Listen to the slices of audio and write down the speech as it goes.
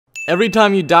Every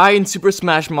time you die in Super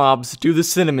Smash Mobs, do the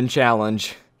cinnamon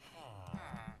challenge.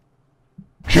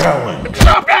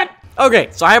 Stop it! Okay,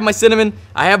 so I have my cinnamon,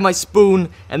 I have my spoon,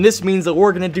 and this means that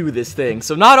we're gonna do this thing.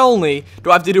 So not only do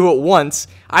I have to do it once,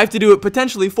 I have to do it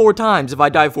potentially 4 times if I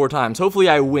die 4 times. Hopefully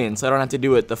I win, so I don't have to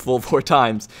do it the full 4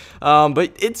 times.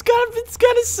 But it's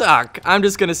gonna suck. I'm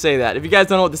just gonna say that. If you guys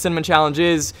don't know what the cinnamon challenge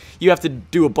is, you have to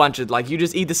do a bunch of, like, you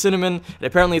just eat the cinnamon, and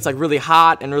apparently it's, like, really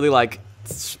hot and really, like,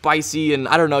 spicy, and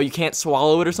I don't know, you can't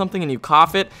swallow it or something, and you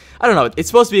cough it. I don't know, it's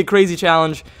supposed to be a crazy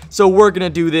challenge, so we're gonna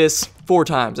do this 4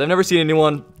 times. I've never seen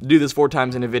anyone do this 4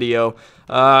 times in a video.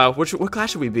 What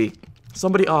class should we be?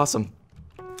 Somebody awesome.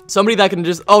 Somebody that can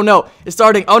just, oh no, it's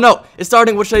starting, oh no, it's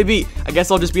starting, what should I be? I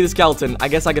guess I'll just be the skeleton. I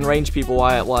guess I can range people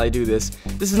while I do this.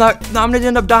 This is not, no, I'm gonna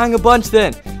end up dying a bunch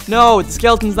then. No, the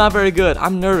skeleton's not very good.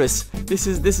 I'm nervous. This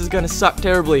is gonna suck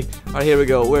terribly. Alright, here we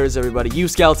go. Where is everybody? You,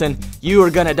 skeleton, you are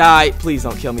gonna die. Please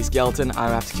don't kill me, skeleton. I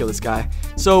have to kill this guy.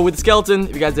 So with the skeleton,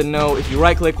 if you guys didn't know, if you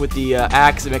right click with the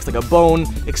axe, it makes like a bone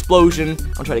explosion.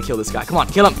 I'm trying to kill this guy. Come on,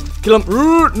 kill him. Kill him.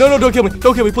 No, no, don't kill me.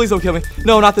 Don't kill me. Please don't kill me.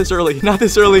 No, not this early. Not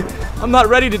this early. I'm not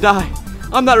ready to die.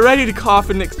 I'm not ready to cough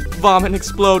and vomit and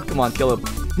explode. Come on, kill him.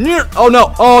 Oh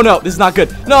no. Oh no. This is not good.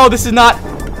 No, this is not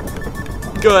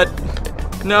good.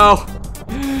 No.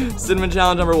 Cinnamon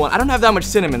challenge number 1. I don't have that much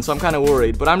cinnamon, so I'm kind of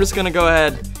worried. But I'm just gonna go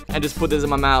ahead and just put this in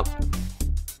my mouth.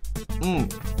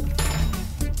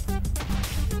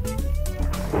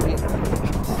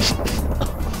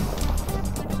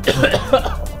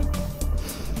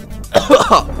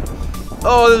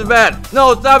 Oh, this is bad.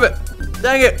 No, stop it.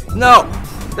 Dang it. No.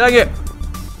 Dang it.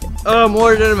 Oh,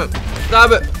 more cinnamon.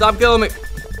 Stop it. Stop killing me.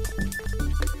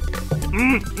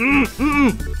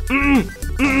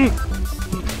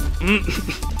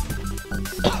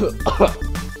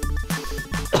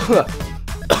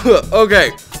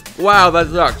 Okay. Wow, that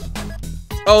sucks.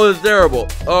 Oh, this is terrible.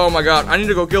 Oh my god. I need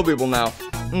to go kill people now.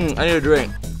 I need a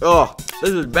drink. Oh,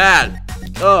 this is bad.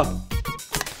 Oh.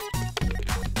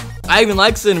 I even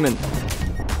like cinnamon.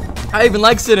 I even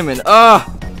like cinnamon. I'm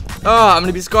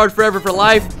gonna be scarred forever for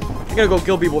life. I gotta go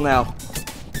kill people now.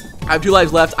 I have 2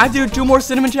 lives left. I have to do 2 more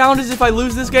cinnamon challenges if I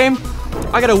lose this game.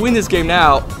 I gotta win this game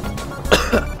now.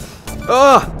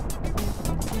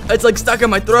 It's like stuck in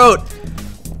my throat.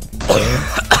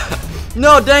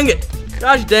 No, dang it.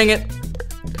 Gosh, dang it.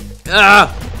 I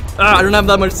don't have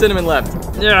that much cinnamon left.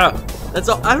 Yeah, that's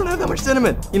all. I don't have that much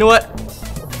cinnamon. You know what?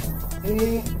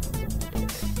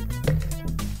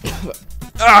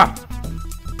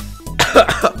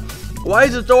 Why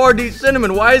is it so hard to eat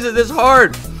cinnamon? Why is it this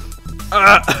hard?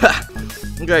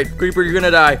 Okay, creeper, you're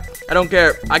gonna die. I don't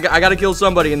care. I gotta kill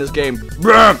somebody in this game.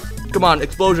 Come on,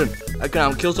 explosion. I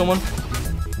can kill someone.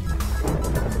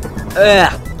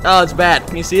 Oh, it's bad.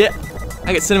 Can you see it?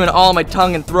 I get cinnamon all on my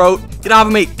tongue and throat. Get off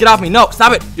of me. Get off me. No,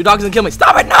 stop it. Your dog's gonna kill me.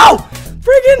 Stop it. No.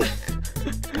 Friggin'.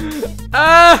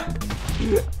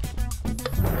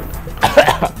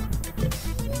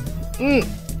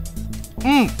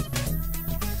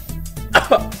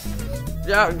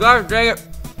 Yeah, gosh dang it.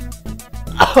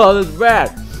 Oh, this is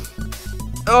bad.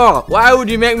 Oh, why would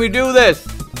you make me do this?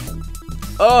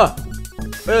 Oh,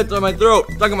 it's on my throat.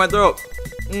 Stuck in my throat.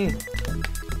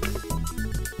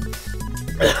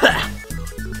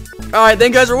 Alright,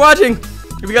 thank you guys for watching.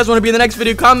 If you guys want to be in the next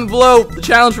video, comment below the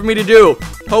challenge for me to do.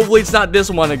 Hopefully it's not this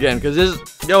one again, because this,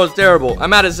 it's terrible.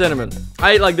 I'm out of cinnamon.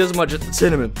 I ate like this much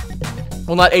cinnamon.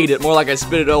 Well, not ate it, more like I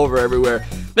spit it over everywhere.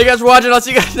 Thank you guys for watching. I'll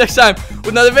see you guys next time with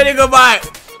another video. Goodbye.